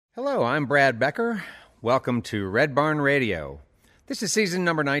Hello, I'm Brad Becker. Welcome to Red Barn Radio. This is season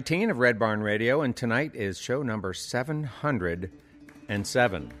number 19 of Red Barn Radio, and tonight is show number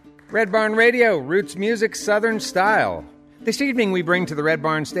 707. Red Barn Radio, roots music, southern style. This evening we bring to the Red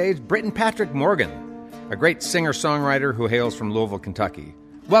Barn stage Britton Patrick Morgan, a great singer-songwriter who hails from Louisville, Kentucky.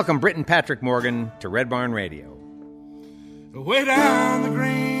 Welcome, Britton Patrick Morgan, to Red Barn Radio. Way down the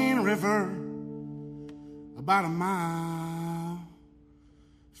Green River, about a mile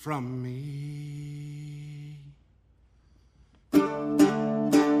from me,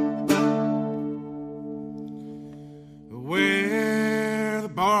 where the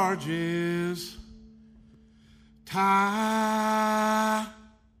barges tie,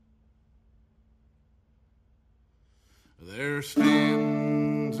 there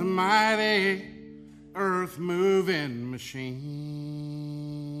stands a mighty earth-moving machine.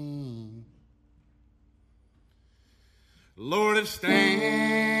 Lord, it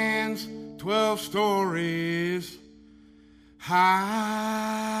stands 12 stories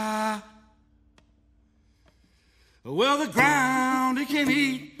high. Well, the ground it can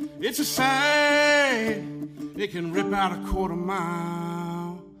eat, it's a sight. It can rip out a quarter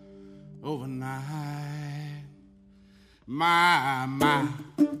mile overnight. My.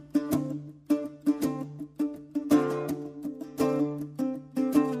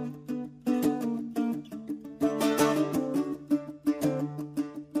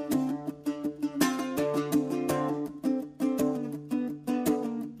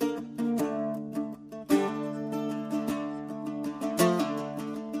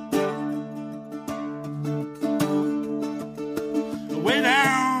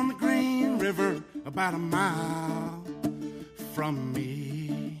 About a mile from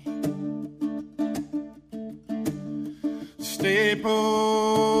me,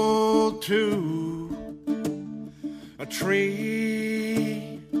 stapled to a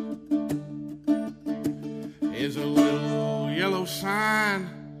tree is a little yellow sign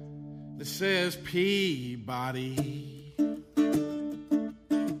that says Peabody,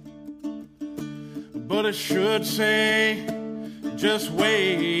 but it should say just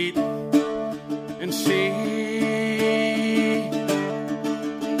wait and see.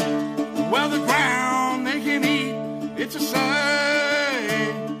 Well, the ground they can eat, it's a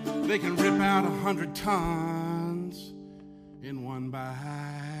sight. They can rip out 100 tons in one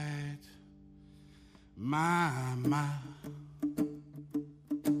bite. My.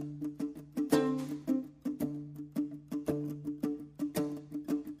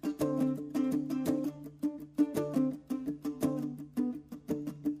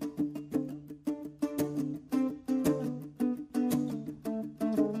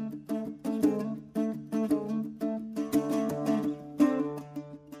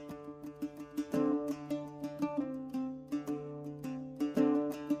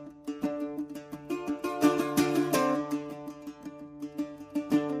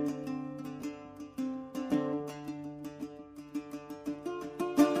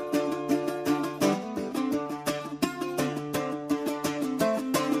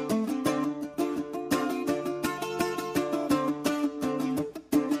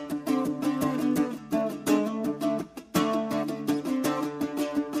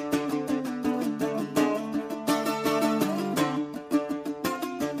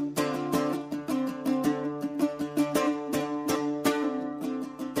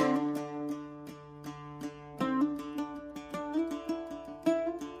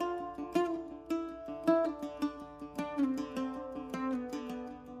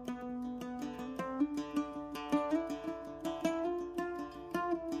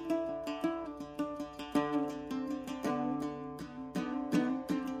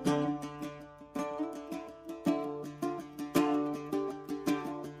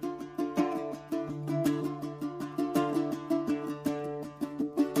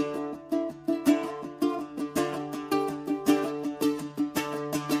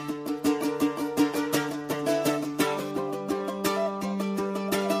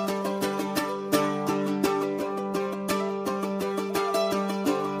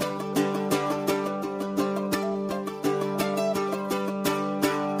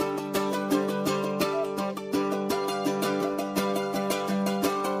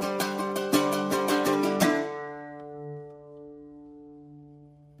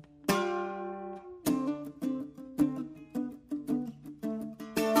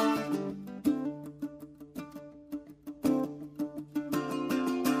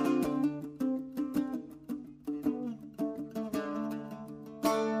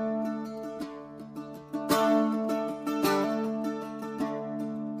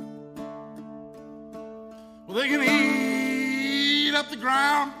 Well, they can eat up the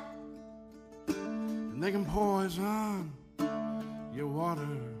ground, and they can poison your water,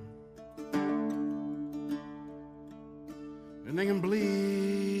 and they can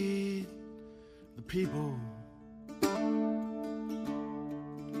bleed the people,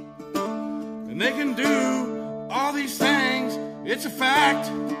 and they can do all these things, it's a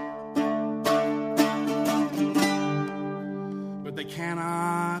fact, but they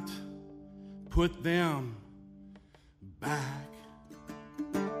cannot put them back.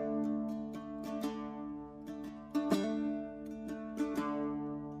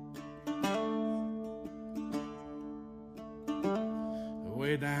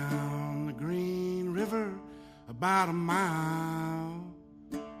 Way down the Green River, about a mile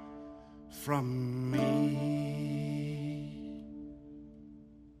from me.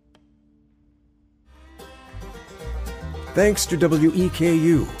 Thanks to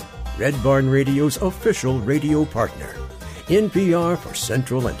WEKU, Red Barn Radio's official radio partner, NPR for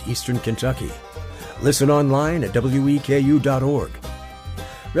Central and Eastern Kentucky. Listen online at weku.org.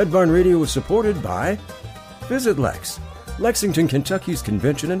 Red Barn Radio is supported by Visit Lex, Lexington, Kentucky's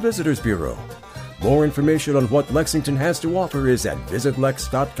Convention and Visitors Bureau. More information on what Lexington has to offer is at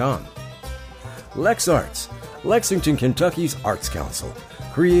visitlex.com. Lex Arts, Lexington, Kentucky's Arts Council,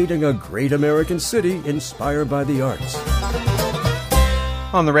 creating a great American city inspired by the arts.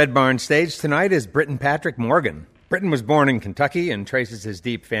 On the Red Barn stage tonight is Britton Patrick Morgan. Britton was born in Kentucky and traces his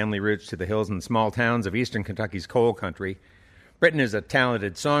deep family roots to the hills and small towns of eastern Kentucky's coal country. Britton is a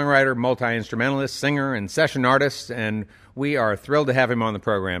talented songwriter, multi-instrumentalist, singer, and session artist, and we are thrilled to have him on the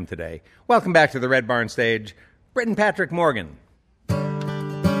program today. Welcome back to the Red Barn stage, Britton Patrick Morgan.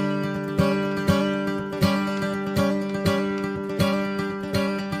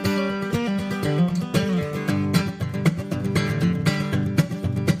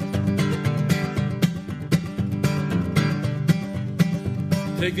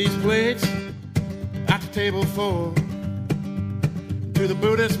 Take these plates at the table for to the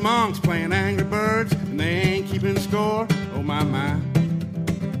Buddhist monks playing Angry Birds, and they ain't keeping score. Oh my, my.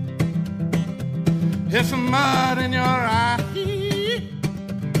 Here's some mud in your eye.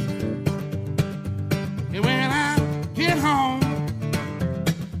 And when I get home,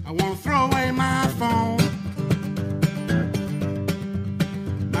 I want to throw away my phone.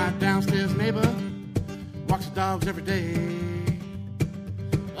 My downstairs neighbor walks the dogs every day.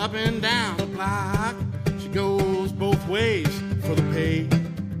 Up and down the block, she goes both ways for the pay.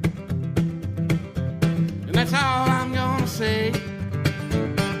 And that's all I'm gonna say.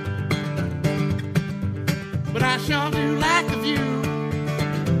 But I sure do like the view.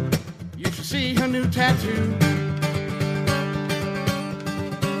 You should see her new tattoo.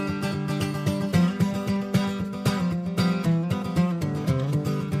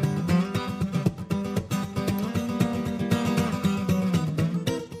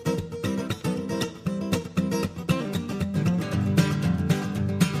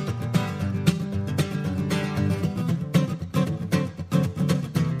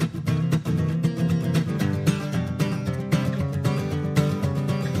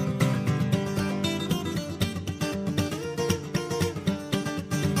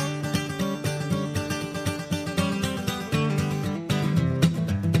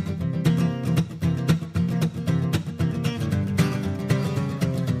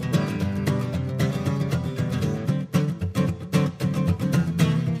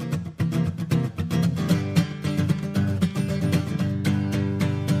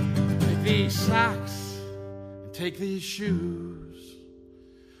 Socks and take these shoes,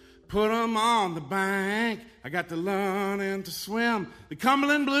 put them on the bank. I got to learn to swim the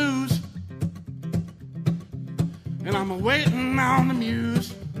Cumberland Blues, and I'm a-waiting on the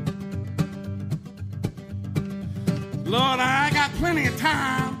muse. Lord, I got plenty of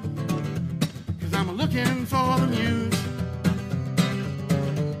time, 'cause I'm a-looking for the muse.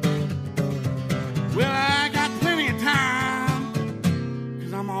 Well, I got plenty of time,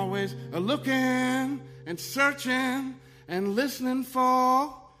 'cause I'm always a-looking and searching and listening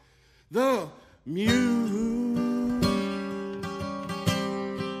for the muse.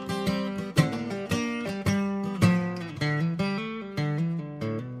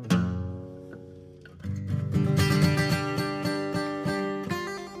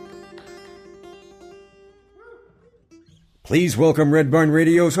 Please welcome Red Barn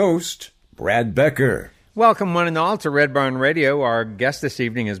Radio's host, Brad Becker. Welcome, one and all, to Red Barn Radio. Our guest this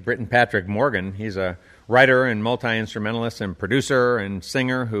evening is Britton Patrick Morgan. He's a writer and multi-instrumentalist and producer and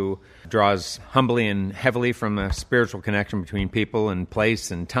singer who draws humbly and heavily from a spiritual connection between people and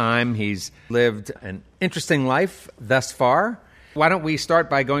place and time. He's lived an interesting life thus far, Why don't we start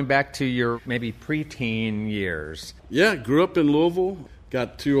by going back to your maybe preteen years? Yeah, grew up in Louisville,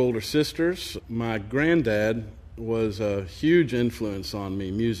 got 2 older sisters. My granddad was a huge influence on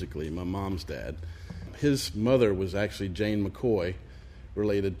me musically, my mom's dad. His mother was actually Jane McCoy,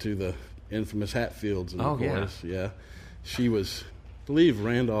 related to the infamous Hatfields and McCoys. Yeah. She was, I believe,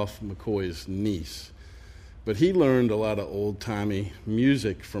 Randolph McCoy's niece. But he learned a lot of old-timey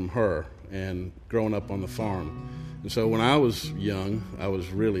music from her and growing up on the farm. And so when I was young, I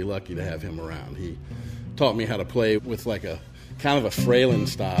was really lucky to have him around. He taught me how to play with like a kind of a Fralin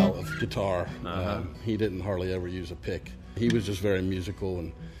style of guitar. He didn't hardly ever use a pick. He was just very musical,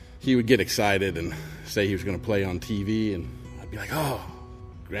 and he would get excited and say he was going to play on TV, and I'd be like, oh,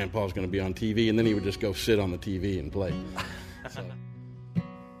 Grandpa's going to be on TV, and then he would just go sit on the TV and play. So.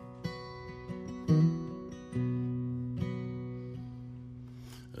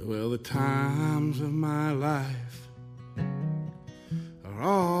 Well, the times of my life are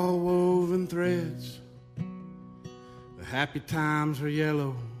all woven threads. The happy times are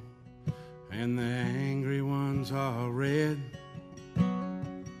yellow and the angry ones are red.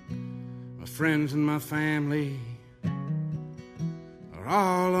 My friends and my family are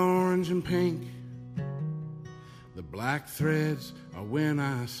all orange and pink. The black threads are when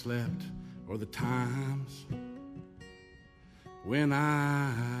I slept, or the times when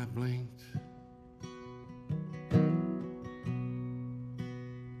I blinked.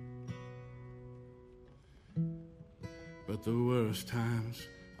 But the worst times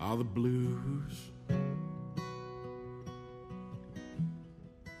are the blues,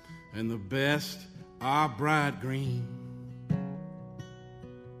 and the best are bright green.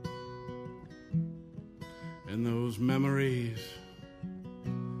 And those memories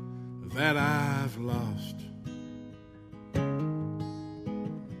that I've lost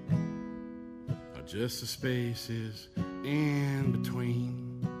are just the spaces in between.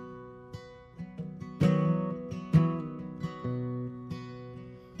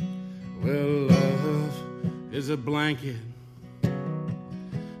 Well, love is a blanket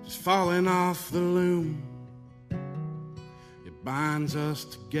just falling off the loom. It binds us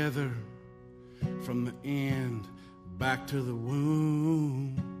together from the end back to the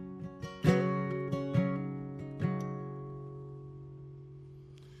womb.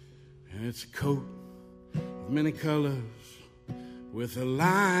 And it's a coat of many colors with a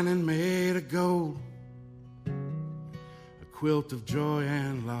lining made of gold, a quilt of joy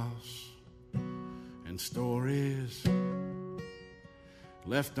and loss, and stories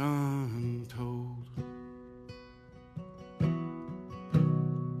left untold.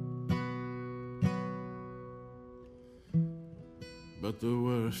 But the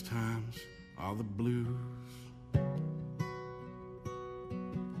worst times are the blues,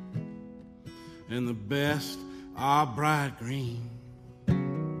 and the best are bright green.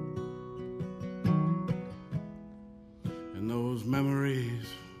 And those memories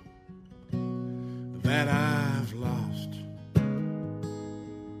that I've lost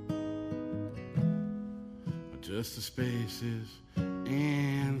are just the spaces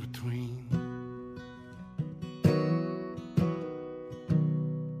in between.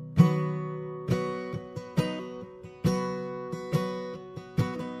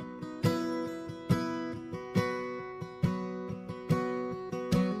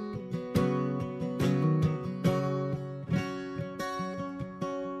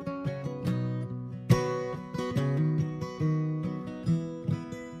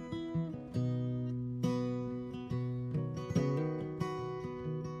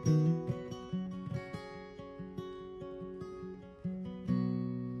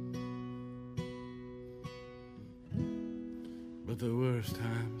 But the worst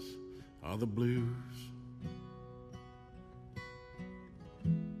times are the blues,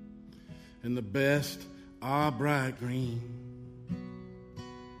 and the best are bright green.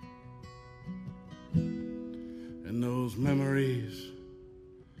 And those memories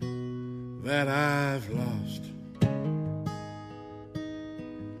that I've lost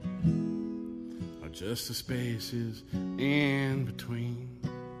are just the spaces in between.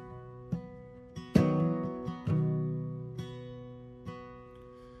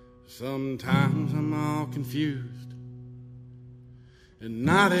 Sometimes I'm all confused and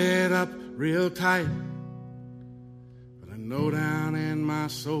knotted up real tight, but I know down in my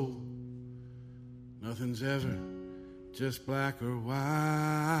soul nothing's ever just black or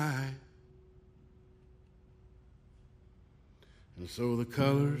white. And so the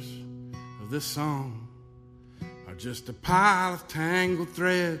colors of this song are just a pile of tangled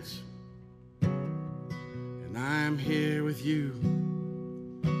threads, and I'm here with you.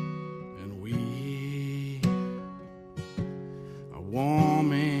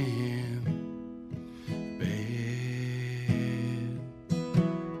 warm in bed.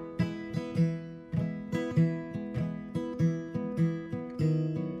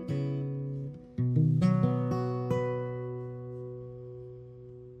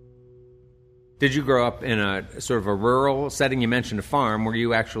 Did you grow up in a sort of a rural setting? You mentioned a farm. Were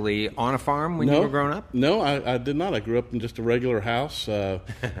you actually on a farm when you were growing up? No, I did not. I grew up in just a regular house,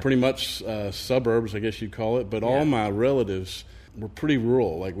 pretty much suburbs, I guess you'd call it. But all my relatives were pretty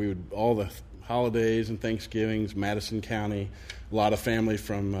rural. Like all the holidays and Thanksgivings, Madison County, a lot of family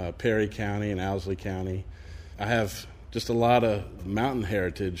from Perry County and Owsley County. I have just a lot of mountain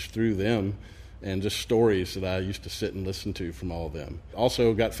heritage through them, and just stories that I used to sit and listen to from all of them.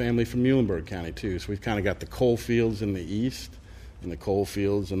 Also got family from Muhlenberg County, too, so we've kind of got the coal fields in the east and the coal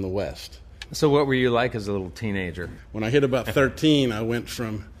fields in the west. So what were you like as a little teenager? When I hit about 13, I went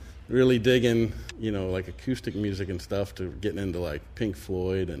from really digging, like acoustic music and stuff to getting into, like, Pink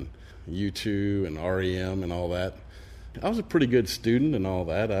Floyd and U2 and R.E.M. and all that. I was a pretty good student and all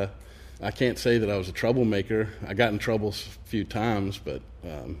that. I can't say that I was a troublemaker. I got in trouble a few times, but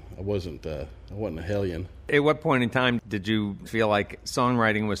I wasn't a hellion. At what point in time did you feel like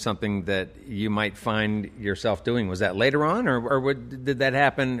songwriting was something that you might find yourself doing? Was that later on, or did that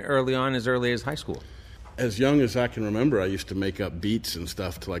happen early on, as early as high school? As young as I can remember, I used to make up beats and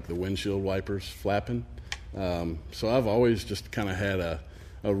stuff to like the windshield wipers flapping. So I've always just kind of had a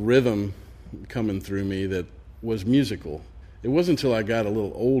rhythm coming through me that was musical. It wasn't until I got a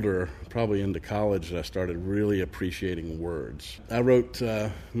little older, probably into college, that I started really appreciating words. I wrote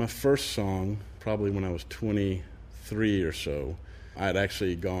my first song probably when I was 23 or so. I had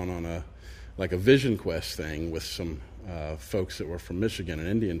actually gone on a Vision Quest thing with some folks that were from Michigan, an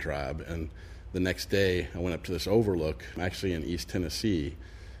Indian tribe, and the next day I went up to this overlook, actually in East Tennessee,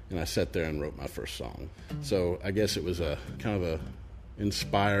 and I sat there and wrote my first song. So I guess it was a kind of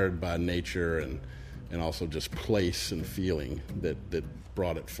inspired by nature and also just place and feeling that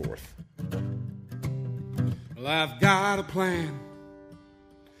brought it forth. Well, I've got a plan.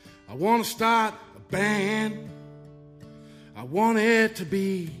 I want to start a band. I want it to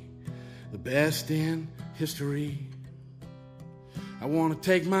be the best in history. I want to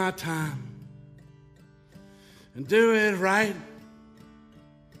take my time and do it right.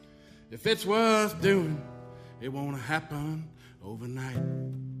 If it's worth doing, it won't happen overnight.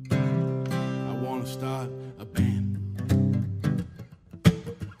 I want to start a band.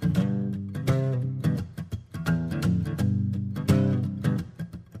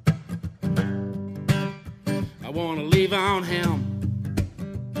 I want to leave on him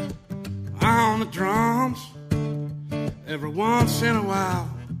on the drums. Every once in a while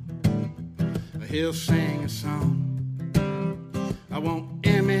he'll sing a song. I want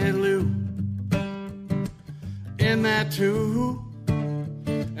Emmett Lou in that too,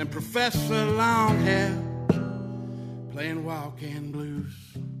 and Professor Longhair playing walking blues.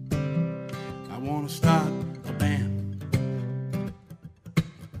 I want to start a band.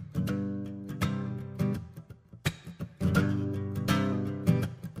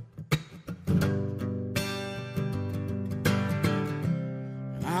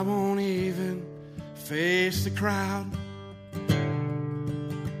 And I won't even face the crowd.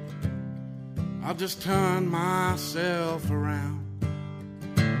 I'll just turn myself around,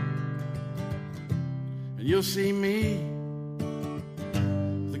 and you'll see me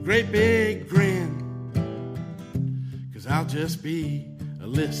with a great big grin, 'cause I'll just be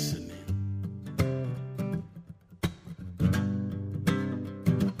listening.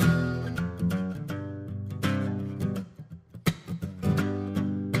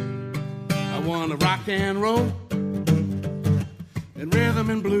 I want to rock and roll and rhythm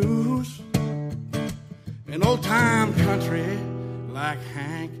and blues and old-time country like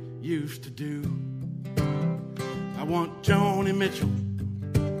Hank used to do. I want Joni Mitchell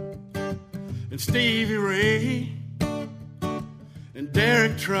and Stevie Ray and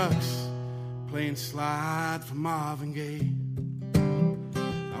Derek Trucks playing slide for Marvin Gaye.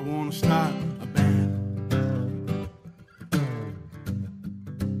 I want to start a band.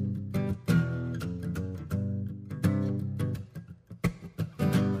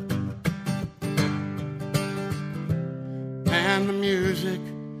 And the music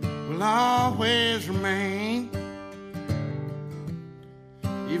will always remain,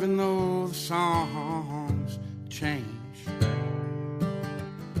 even though the songs change.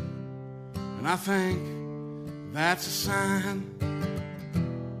 And I think that's a sign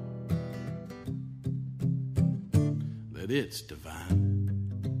that it's divine.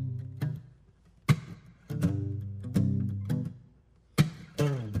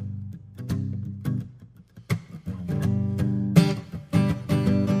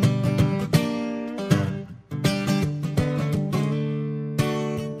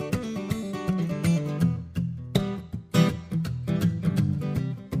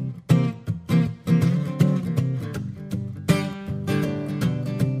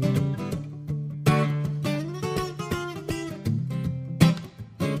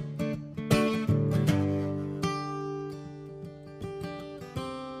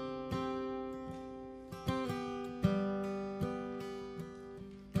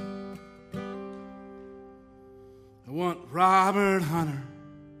 Robert Hunter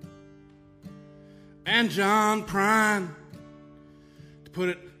and John Prine to put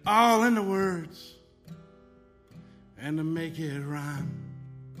it all into words and to make it rhyme.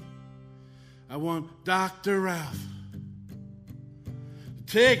 I want Dr. Ralph to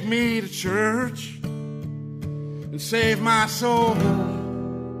take me to church and save my soul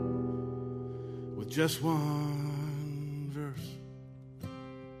with just one verse.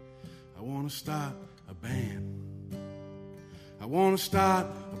 I want to start a band. I want to start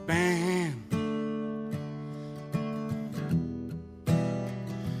a band.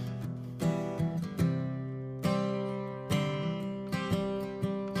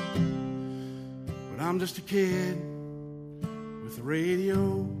 But I'm just a kid with a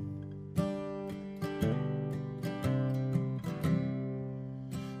radio.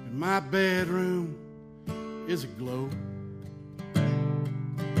 And my bedroom is aglow.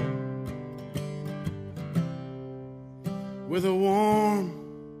 With a warm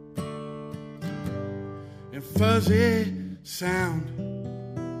and fuzzy sound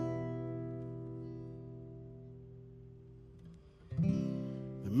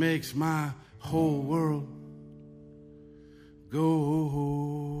that makes my whole world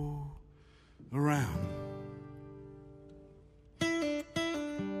go around.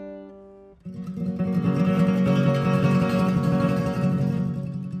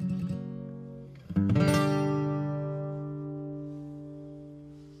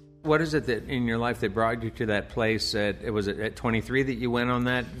 What is it that in your life that brought you to that place? Was it at 23 that you went on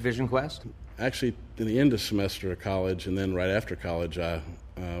that vision quest? Actually, in the end of semester of college, and then right after college, I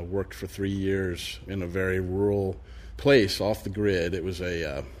worked for 3 years in a very rural place off the grid. It was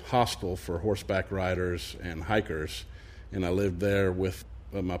a hostel for horseback riders and hikers, and I lived there with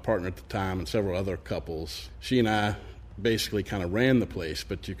my partner at the time and several other couples. She and I basically kind of ran the place,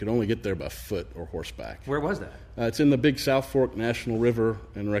 but you could only get there by foot or horseback. Where was that? It's in the big South Fork National River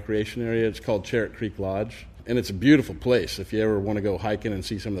and Recreation Area. It's called Cherritt Creek Lodge, and it's a beautiful place. If you ever want to go hiking and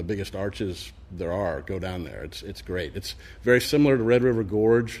see some of the biggest arches there are, go down there. It's great. It's very similar to Red River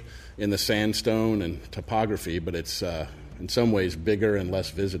Gorge in the sandstone and topography, but it's in some ways bigger and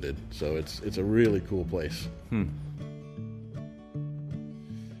less visited. So it's a really cool place. When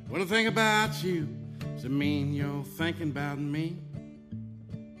I think about you, does it mean you're thinking about me?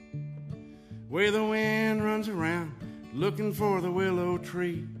 Where the wind runs around looking for the willow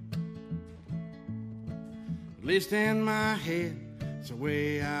tree. At least in my head, it's the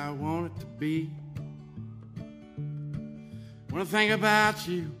way I want it to be. When I think about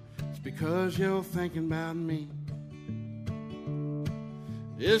you, it's because you're thinking about me.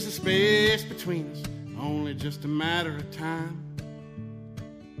 Is the space between us only just a matter of time?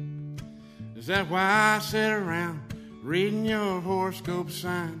 Is that why I sit around reading your horoscope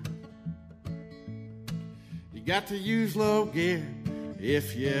sign? You got to use low gear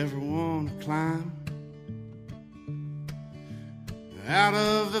if you ever want to climb out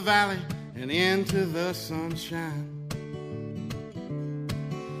of the valley and into the sunshine.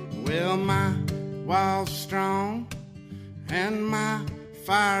 Well, my walls are strong and my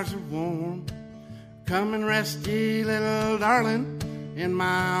fires are warm. Come and rest ye, little darling, in my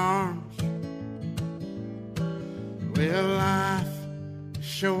arms. Well, life is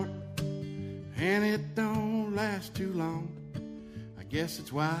short and it don't last too long. I guess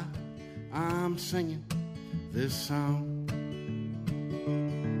it's why I'm singing this song.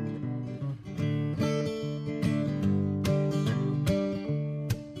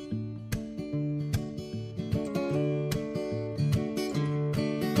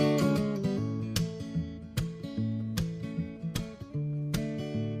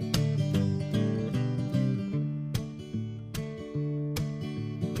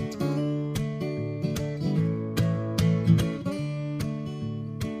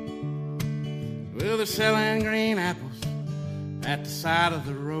 They're selling green apples at the side of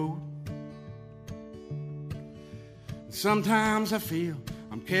the road. And sometimes I feel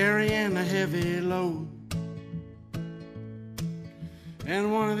I'm carrying a heavy load.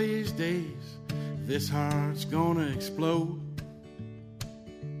 And one of these days, this heart's gonna explode.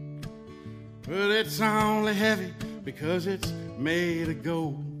 But it's only heavy because it's made of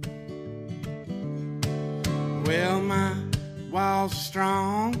gold. Well, my walls are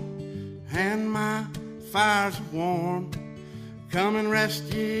strong and my fire's warm. Come and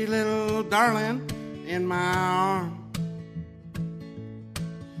rest ye, little darling, in my arms.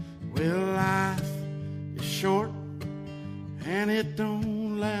 Well, life is short and it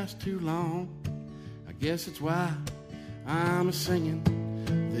don't last too long. I guess it's why I'm singing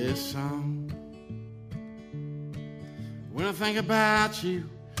this song. When I think about you,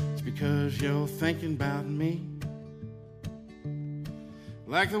 it's because you're thinking about me.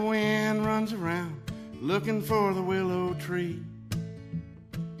 like the wind runs around looking for the willow tree.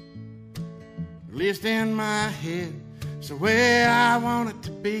 At least in my head, it's the way I want it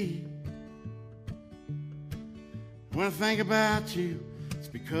to be. When I think about you, it's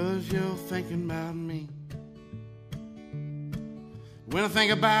because you're thinking about me. When I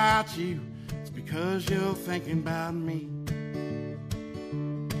think about you, it's because you're thinking about me.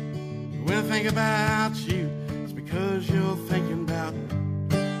 When I think about you, it's because you're thinking about me.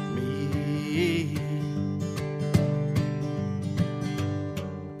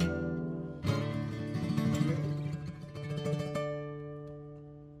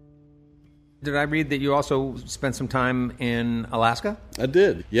 Did I read that you also spent some time in Alaska? I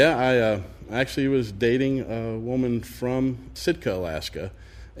did. Yeah, I actually was dating a woman from Sitka, Alaska,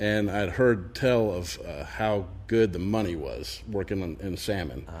 and I'd heard tell of how good the money was working in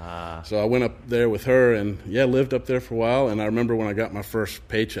salmon. So I went up there with her and, lived up there for a while. And I remember when I got my first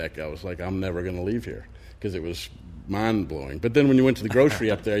paycheck, I was like, I'm never going to leave here because it was mind-blowing. But then when you went to the grocery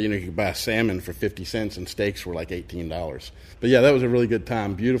up there, you could buy salmon for 50 cents and steaks were like $18. But yeah, that was a really good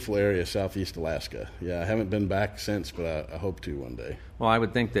time. Beautiful area, southeast Alaska. Yeah, I haven't been back since, but I hope to one day. Well, I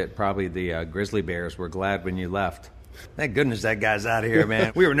would think that probably the grizzly bears were glad when you left. Thank goodness that guy's out of here,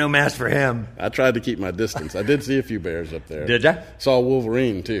 man. We were no match for him. I tried to keep my distance. I did see a few bears up there. Did ya? Saw a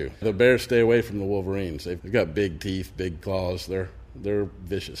wolverine, too. The bears stay away from the wolverines. They've got big teeth, big claws. They're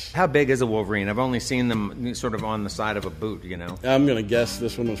vicious. How big is a wolverine? I've only seen them sort of on the side of a boot, I'm going to guess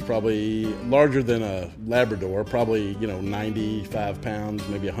this one was probably larger than a Labrador, probably, 95 pounds,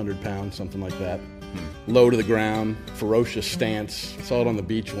 maybe 100 pounds, something like that. Low to the ground, ferocious stance. Saw it on the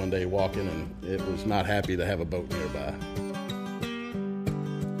beach one day walking, and it was not happy to have a boat nearby.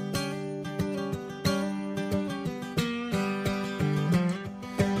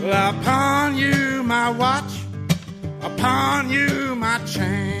 Well, upon you my watch, upon you my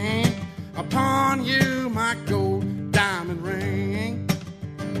chain, upon you my gold diamond ring.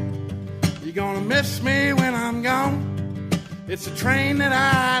 You're gonna miss me when I'm gone. It's a train that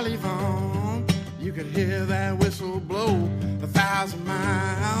I leave on. You could hear that whistle blow 1,000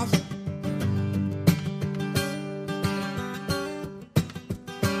 miles.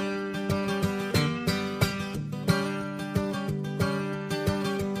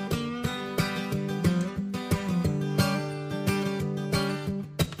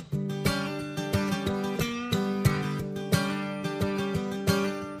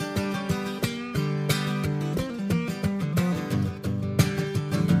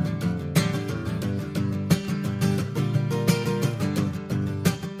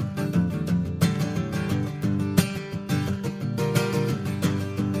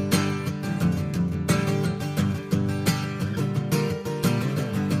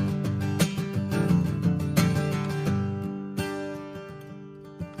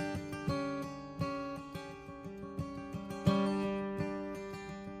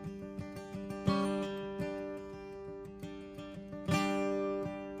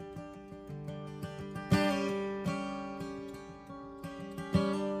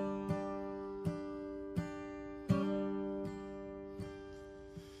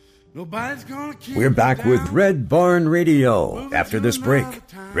 We're back with Red Barn Radio after this break.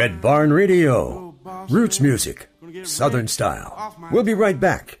 Red Barn Radio, roots music, Southern style. We'll be right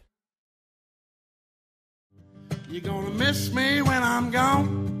back. You're gonna miss me when I'm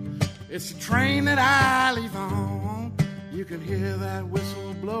gone. It's a train that I leave on. You can hear that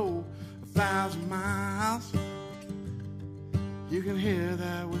whistle blow 1,000 miles. You can hear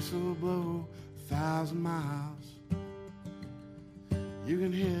that whistle blow 1,000 miles. You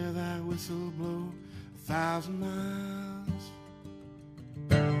can hear that whistle blow 1,000 miles.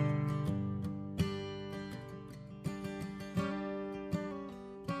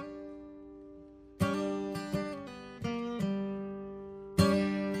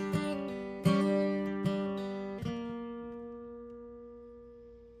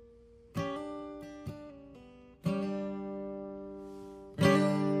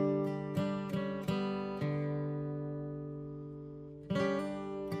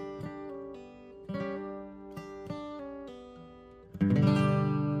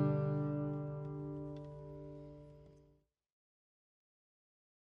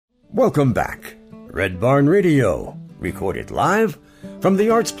 Welcome back. Red Barn Radio, recorded live from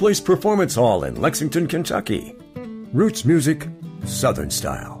the Arts Place Performance Hall in Lexington, Kentucky. Roots music, Southern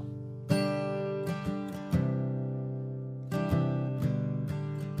style.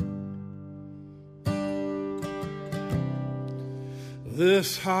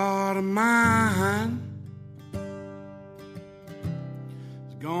 This heart of mine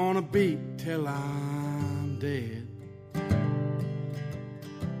is gonna beat till I'm dead.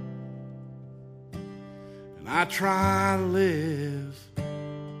 I try to live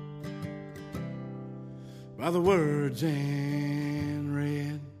by the words in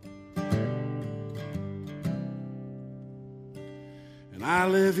red, and I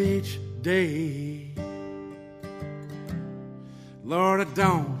live each day. Lord, I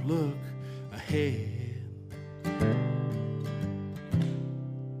don't look ahead.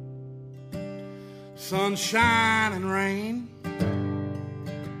 Sunshine and rain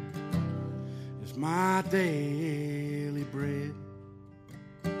is my daily bread.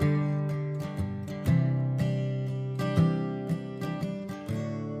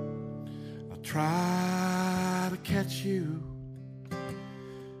 I try to catch you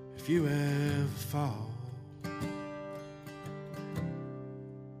if you ever fall.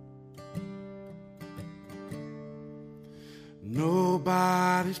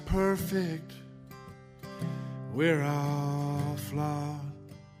 Nobody's perfect, we're all flawed.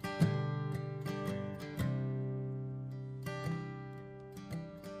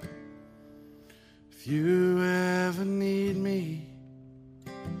 If you ever need me,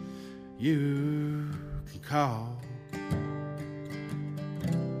 you can call, and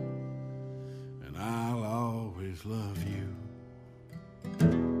I'll always love you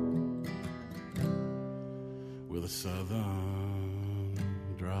with a southern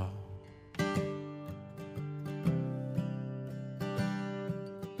drawl.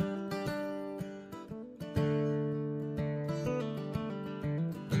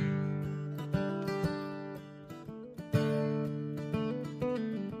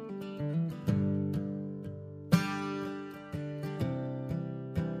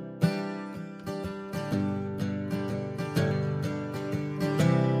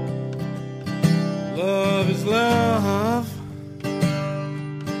 Love is love.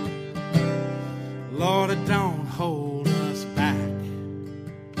 Lord, it don't hold us back.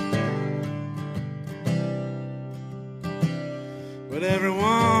 But every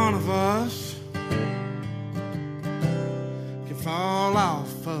one of us can fall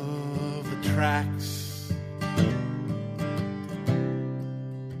off of the tracks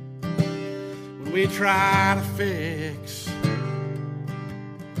when we try to fix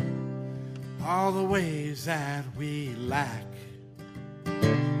all the ways that we lack.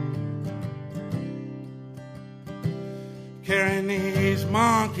 Carrying these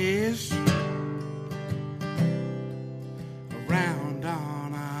monkeys around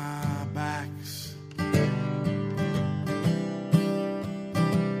on our backs.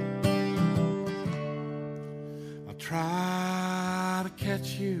 I'll try to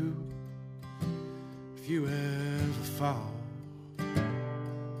catch you if you ever fall.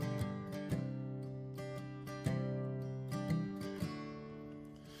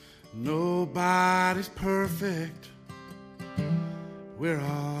 Nobody's perfect, we're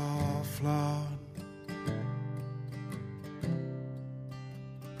all flawed.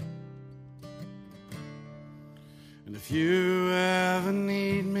 And if you ever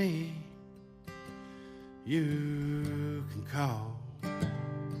need me, you can call,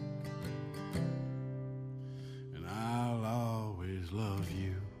 and I'll always love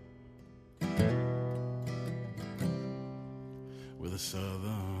you with a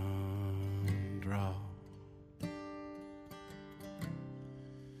southern drawl.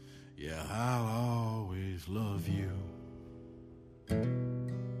 Yeah, I'll always love you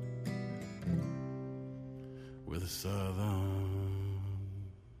with a southern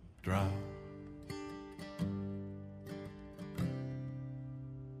drawl.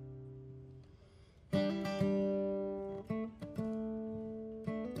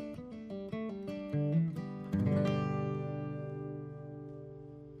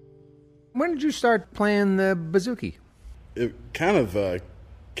 When did you start playing the bouzouki? It kind of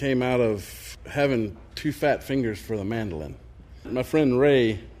came out of having two fat fingers for the mandolin. My friend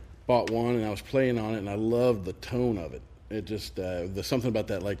Ray bought one, and I was playing on it, and I loved the tone of it. It just, there's something about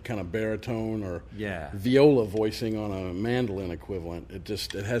that, like, kind of baritone or viola voicing on a mandolin equivalent. It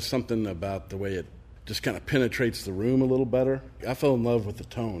has something about the way it just kind of penetrates the room a little better. I fell in love with the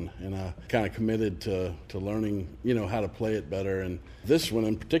tone, and I kind of committed to learning, how to play it better. And this one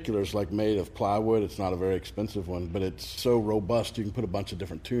in particular is like made of plywood. It's not a very expensive one, but it's so robust you can put a bunch of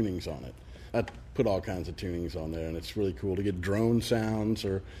different tunings on it. I put all kinds of tunings on there, and it's really cool to get drone sounds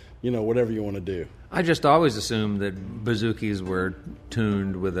or, whatever you want to do. I just always assumed that bouzouki's were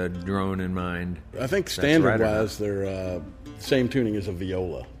tuned with a drone in mind. I think standard-wise, they're same tuning as a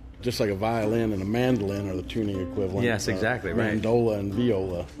viola. Just like a violin and a mandolin are the tuning equivalent. Yes, exactly, right. Mandola and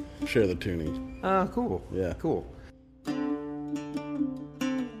viola share the tuning. Oh, cool. Yeah. Cool.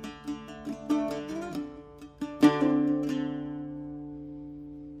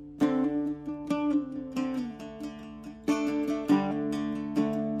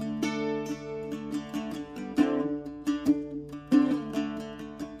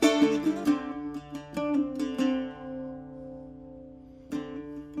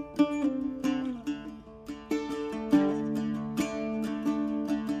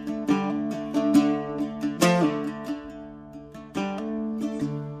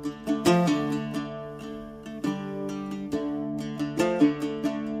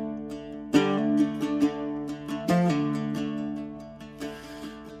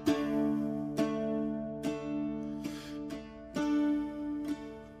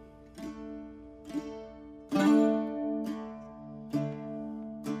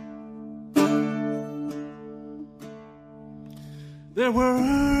 There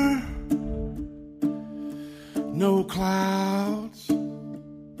were no clouds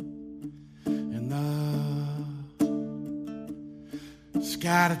in the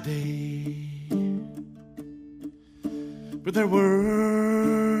sky today, but there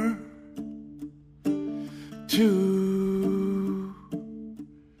were two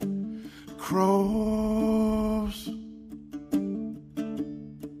crows,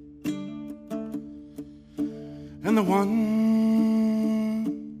 and the one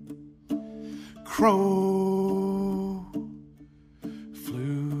crow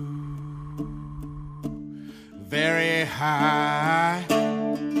flew very high,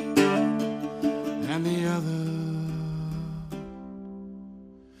 and the other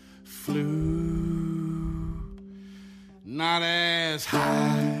flew not as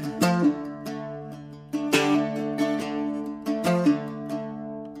high.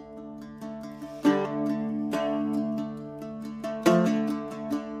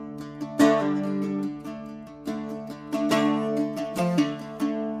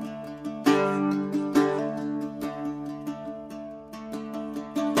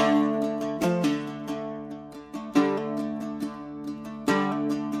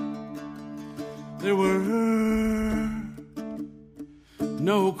 There were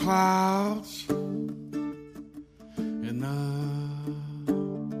no clouds in the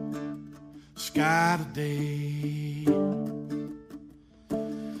sky today,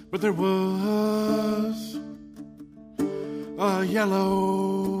 but there was a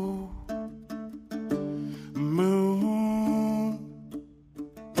yellow moon,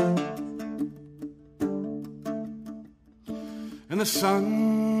 and the sun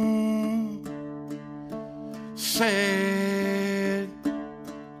said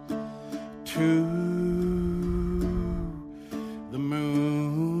to the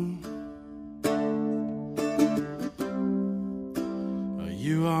moon,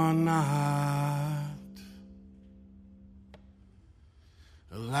 you are not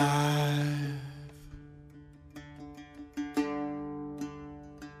alive.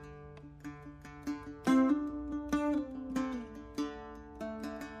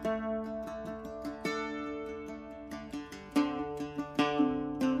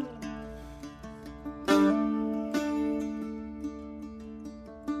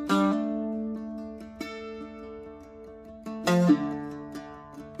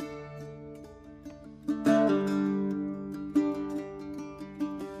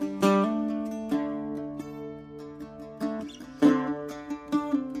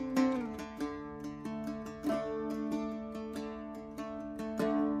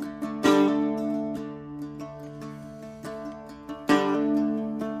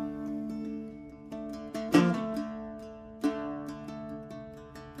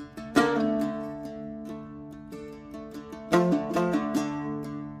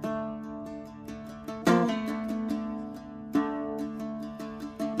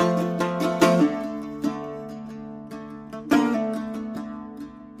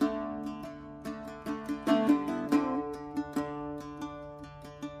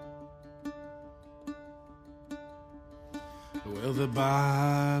 Well, the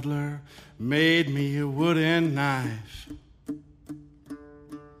bottler made me a wooden knife.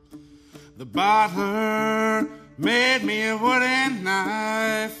 The bottler made me a wooden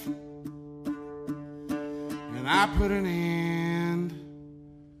knife, and I put an end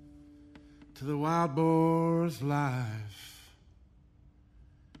to the wild boar's life.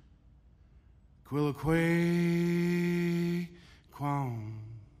 Quilliquay, quam,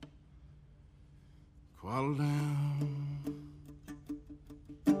 quaddle down.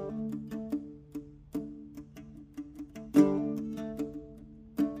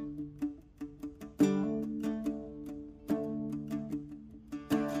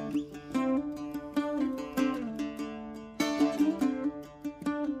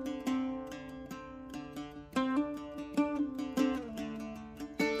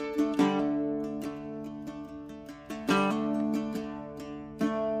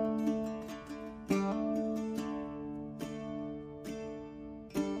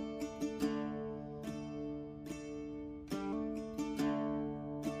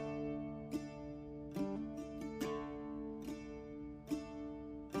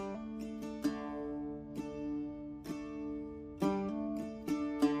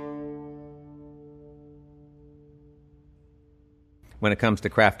 When it comes to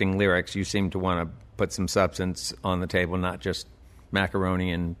crafting lyrics, you seem to want to put some substance on the table, not just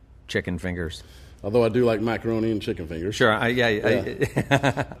macaroni and chicken fingers. Although I do like macaroni and chicken fingers. Sure, I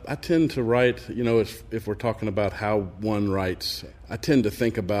tend to write, if we're talking about how one writes, I tend to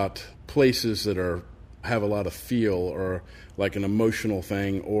think about places that are have a lot of feel or like an emotional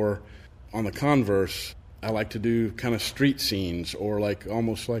thing. Or on the converse, I like to do kind of street scenes or like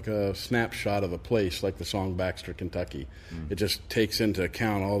almost like a snapshot of a place, like the song Baxter, Kentucky. It just takes into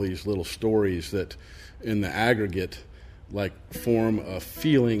account all these little stories that in the aggregate like form a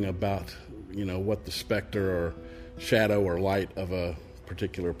feeling about, you know, what the specter or shadow or light of a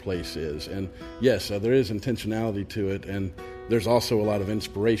particular place is. And yes, there is intentionality to it, and there's also a lot of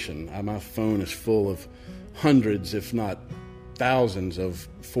inspiration. My phone is full of hundreds, if not thousands, of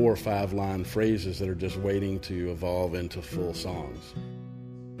 4 or 5 line phrases that are just waiting to evolve into full songs.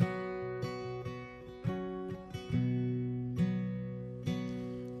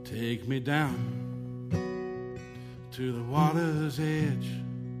 Take me down to the water's edge,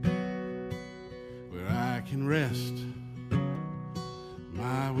 where I can rest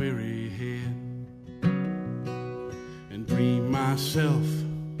my weary head and dream myself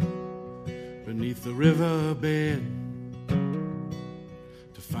beneath the riverbed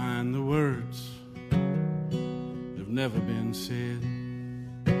to find the words that have never been said.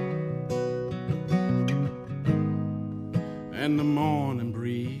 And the morning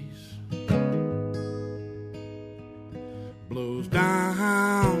breeze blows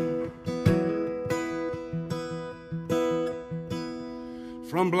down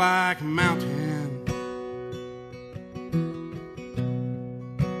from Black Mountain,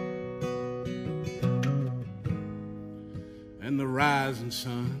 and the rising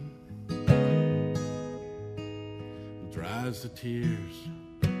sun dries the tears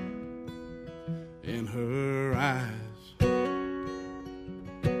in her eyes.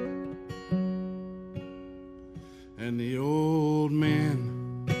 And the old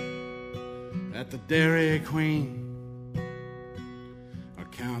men at the Dairy Queen are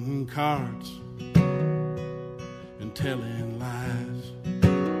counting cards and telling lies.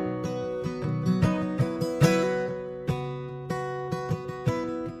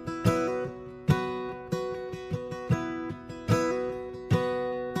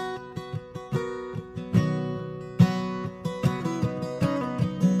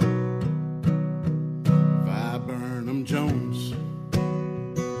 Jones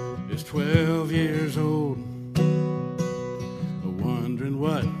is 12 years old, wondering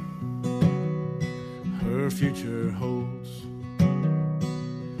what her future holds.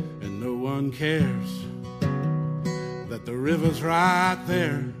 And no one cares that the river's right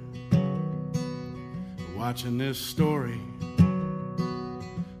there, watching this story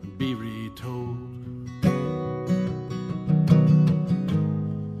be retold,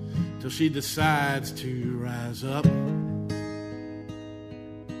 till she decides to rise up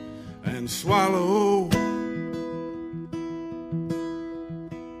and swallow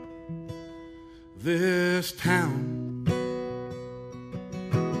this town.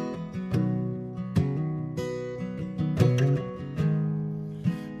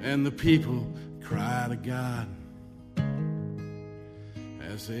 And the people cry to God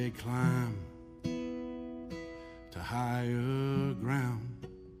as they climb to higher ground,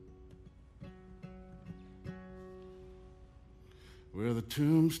 where the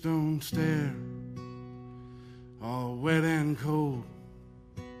tombstones stare, all wet and cold,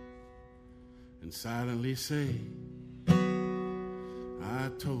 and silently say, I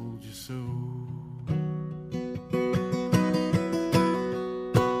told you so.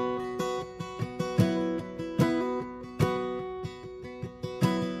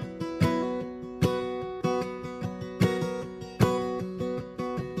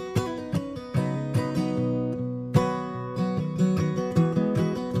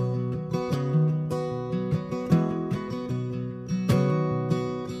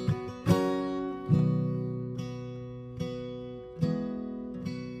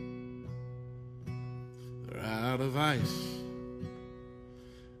 Of ice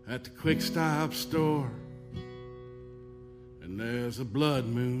at the Quick Stop store, and there's a blood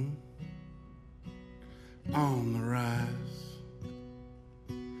moon on the rise.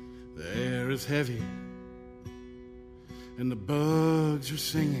 The air is heavy and the bugs are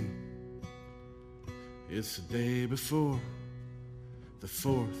singing. It's the day before the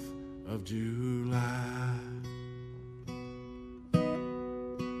 4th of July.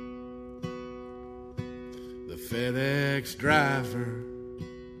 FedEx driver,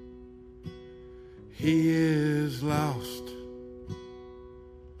 he is lost.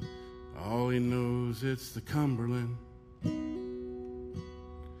 All he knows it's the Cumberland.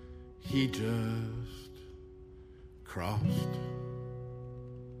 He just crossed.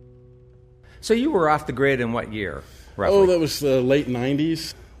 So you were off the grid in what year, roughly? Oh, that was the late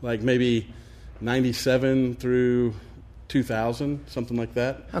 90s, like maybe 97 through 2000, something like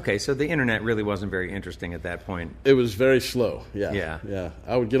that. Okay, so the internet really wasn't very interesting at that point. It was very slow, yeah. Yeah.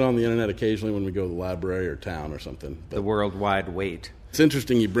 I would get on the internet occasionally when we go to the library or town or something. But The World Wide Wait. it's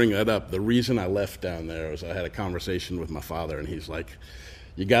interesting you bring that up. The reason I left down there was I had a conversation with my father, and he's like,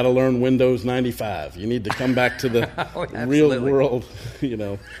 you got to learn Windows 95. You need to come back to the real world,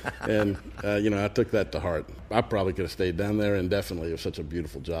 And, I took that to heart. I probably could have stayed down there indefinitely. It was such a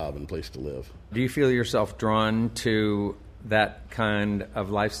beautiful job and place to live. Do you feel yourself drawn to that kind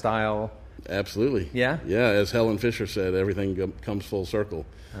of lifestyle? Absolutely. Yeah? Yeah, as Helen Fisher said, everything comes full circle.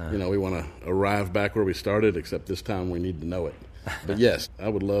 We want to arrive back where we started, except this time we need to know it. But yes, I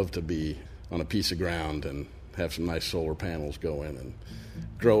would love to be on a piece of ground and have some nice solar panels going and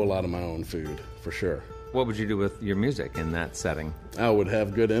grow a lot of my own food, for sure. What would you do with your music in that setting? I would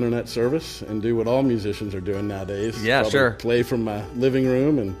have good internet service and do what all musicians are doing nowadays. Yeah, Probably sure. Play from my living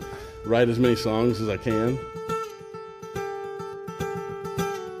room and write as many songs as I can.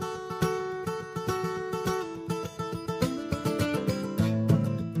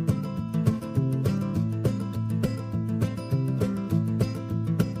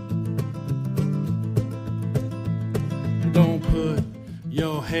 Don't put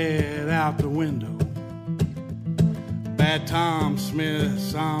your head out the window. Bad Tom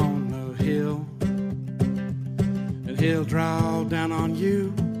Smith's on the hill, and he'll draw down on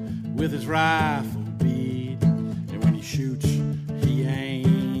you with his rifle bead, and when he shoots, he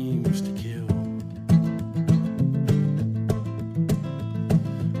aims to kill.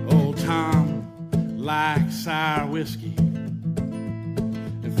 Old Tom likes sour whiskey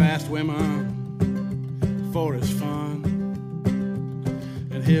and fast women for his fun,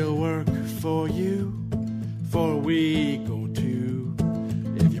 and he'll work for you for a week or two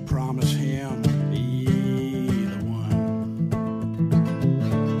if you promise him either one.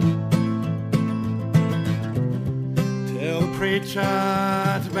 Tell the preacher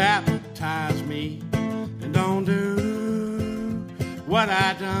to baptize me and don't do what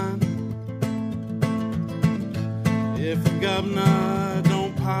I done. If the governor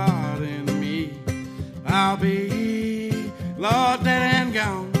don't pardon me, I'll be Lord dead and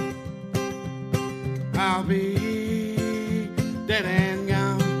gone. I'll be dead and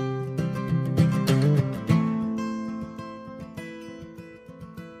gone.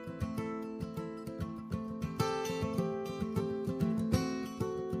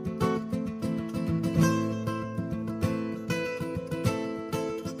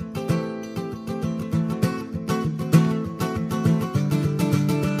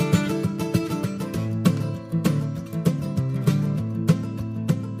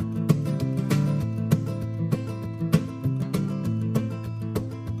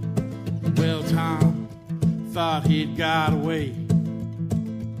 Well, Tom thought he'd got away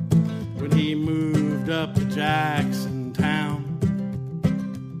when he moved up to Jackson Town,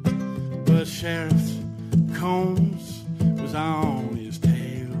 but Sheriff Combs was on his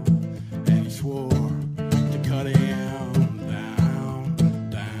tail, and he swore to cut him down,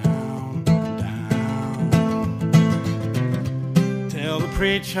 down, down. Tell the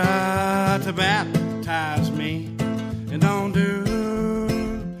preacher to baptize me and don't do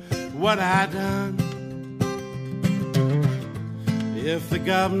what I done. If the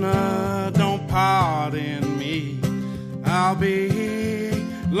governor don't pardon me, I'll be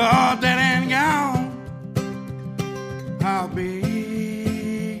Lord dead and gone. I'll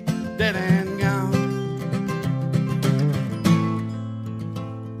be dead and gone.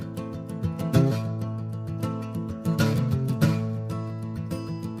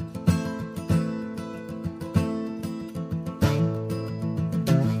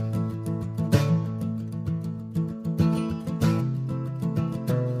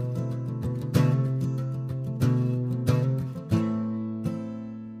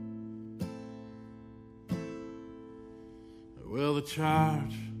 Well, the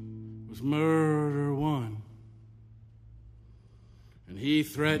charge was murder one, and he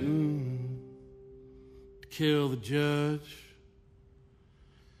threatened to kill the judge,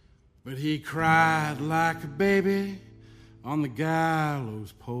 but he cried like a baby on the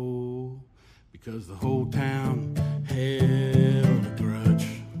gallows pole because the whole town held a grudge.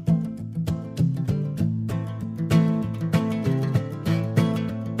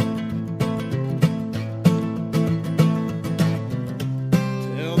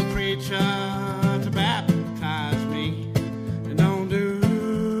 To baptize me and don't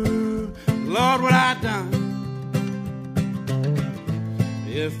do, Lord, what I done.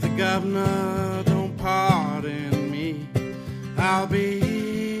 If the governor don't pardon me, I'll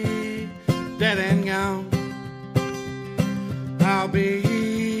be dead and gone. I'll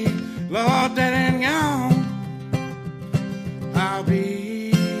be Lord dead and gone.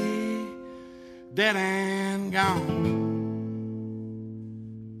 dead and gone.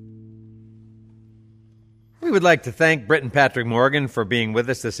 We would like to thank Britt and Patrick Morgan for being with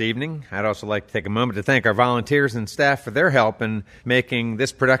us this evening. I'd also like to take a moment to thank our volunteers and staff for their help in making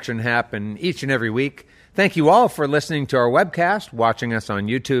this production happen each and every week. Thank you all for listening to our webcast, watching us on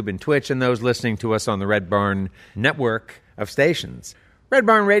YouTube and Twitch, and those listening to us on the Red Barn network of stations. Red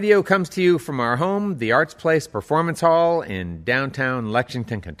Barn Radio comes to you from our home, the Arts Place Performance Hall in downtown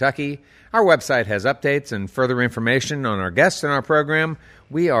Lexington, Kentucky. Our website has updates and further information on our guests and our program.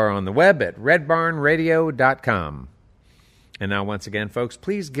 We are on the web at redbarnradio.com. And now, once again, folks,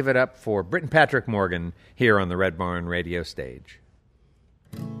 please give it up for Britt and Patrick Morgan here on the Red Barn Radio stage.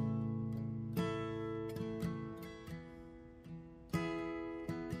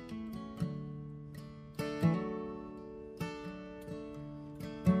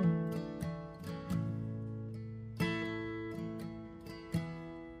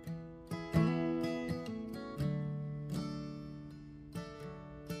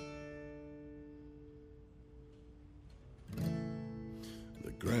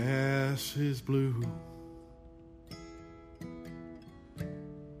 Grass is blue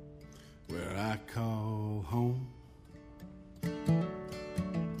where I call home.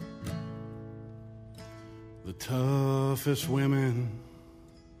 The toughest women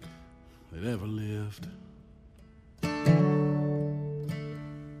that ever lived. And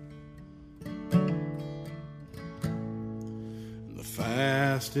the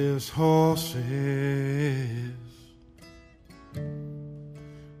fastest horses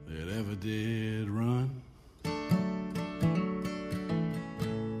ever did run,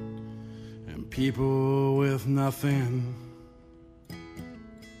 and people with nothing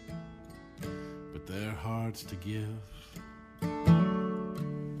but their hearts to give.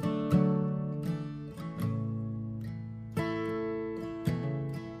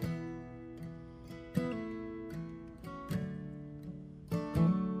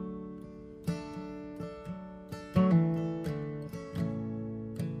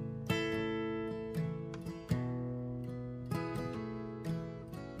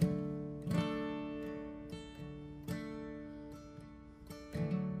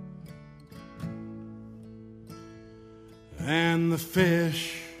 And the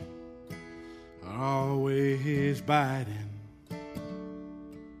fish are always biting.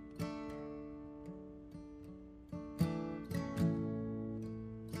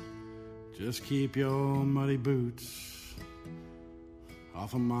 Just keep your muddy boots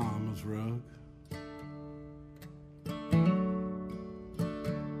off of Mama's rug.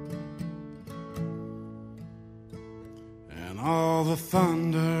 And all the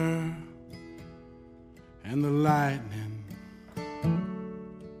thunder and the lightning,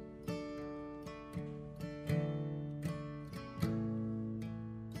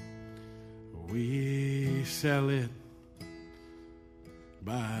 we sell it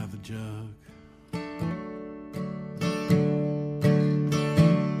by the jug.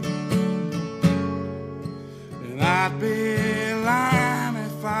 And I'd be lying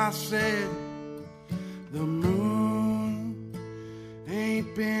if I said the moon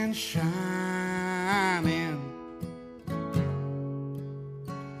ain't been shining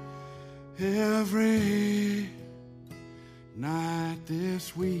every night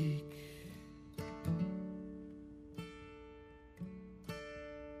this week.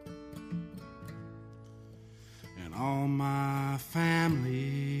 And all my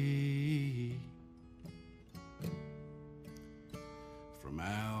family from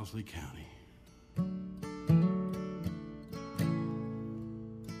Owsley County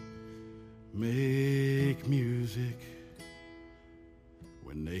make music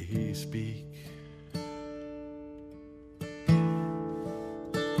when they speak.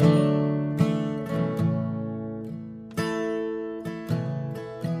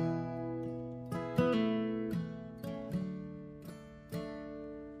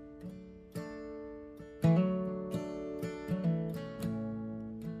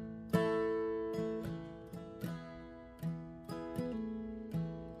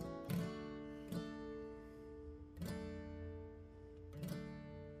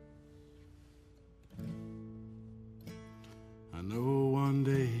 I know one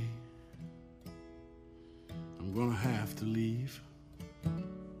day I'm gonna have to leave.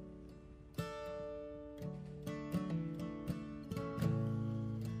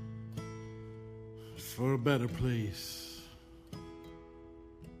 For a better place,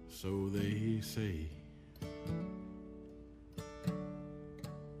 so they say.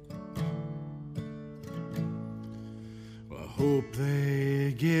 Well, I hope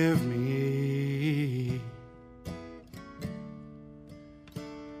they give me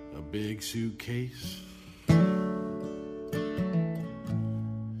a big suitcase so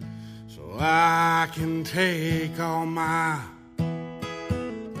I can take all my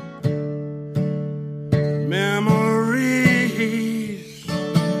memories,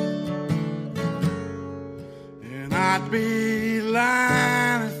 and I'd be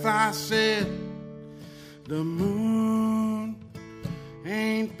lying if I said the moon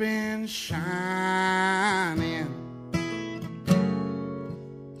ain't been shining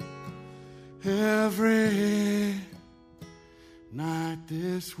every night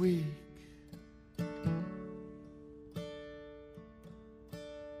this week.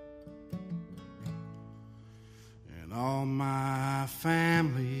 And all my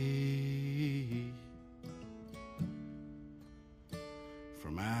family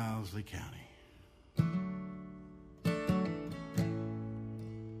from Owsley County.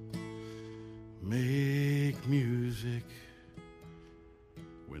 Make music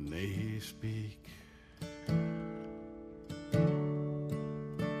when they speak.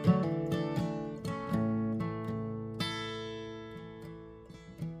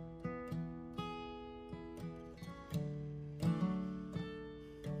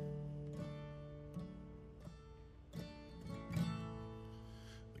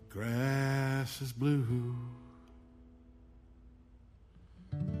 The grass is blue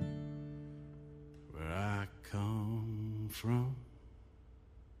where I come from.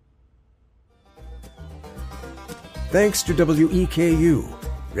 Thanks to WEKU,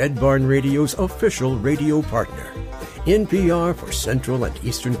 Red Barn Radio's official radio partner. NPR for Central and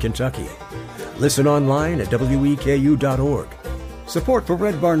Eastern Kentucky. Listen online at weku.org. Support for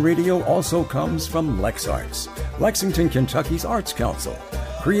Red Barn Radio also comes from LexArts, Lexington, Kentucky's Arts Council,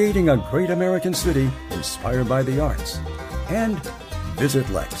 creating a great American city inspired by the arts. And Visit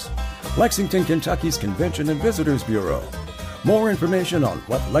Lex, Lexington, Kentucky's Convention and Visitors Bureau. More information on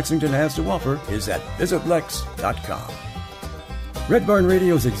what Lexington has to offer is at visitlex.com. Red Barn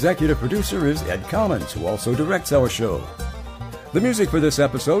Radio's executive producer is Ed Collins, who also directs our show. The music for this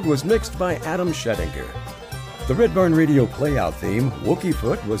episode was mixed by Adam Schettinger. The Red Barn Radio playout theme, Wookie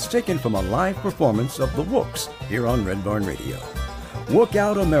Foot, was taken from a live performance of the Wooks here on Red Barn Radio.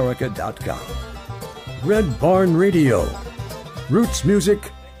 WookOutAmerica.com. Red Barn Radio. Roots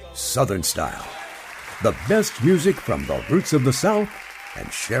music, Southern style. The best music from the roots of the South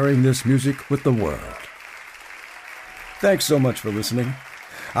and sharing this music with the world. Thanks so much for listening.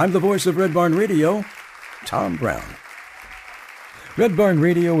 I'm the voice of Red Barn Radio, Tom Brown. Red Barn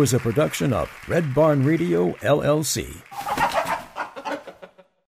Radio is a production of Red Barn Radio, LLC.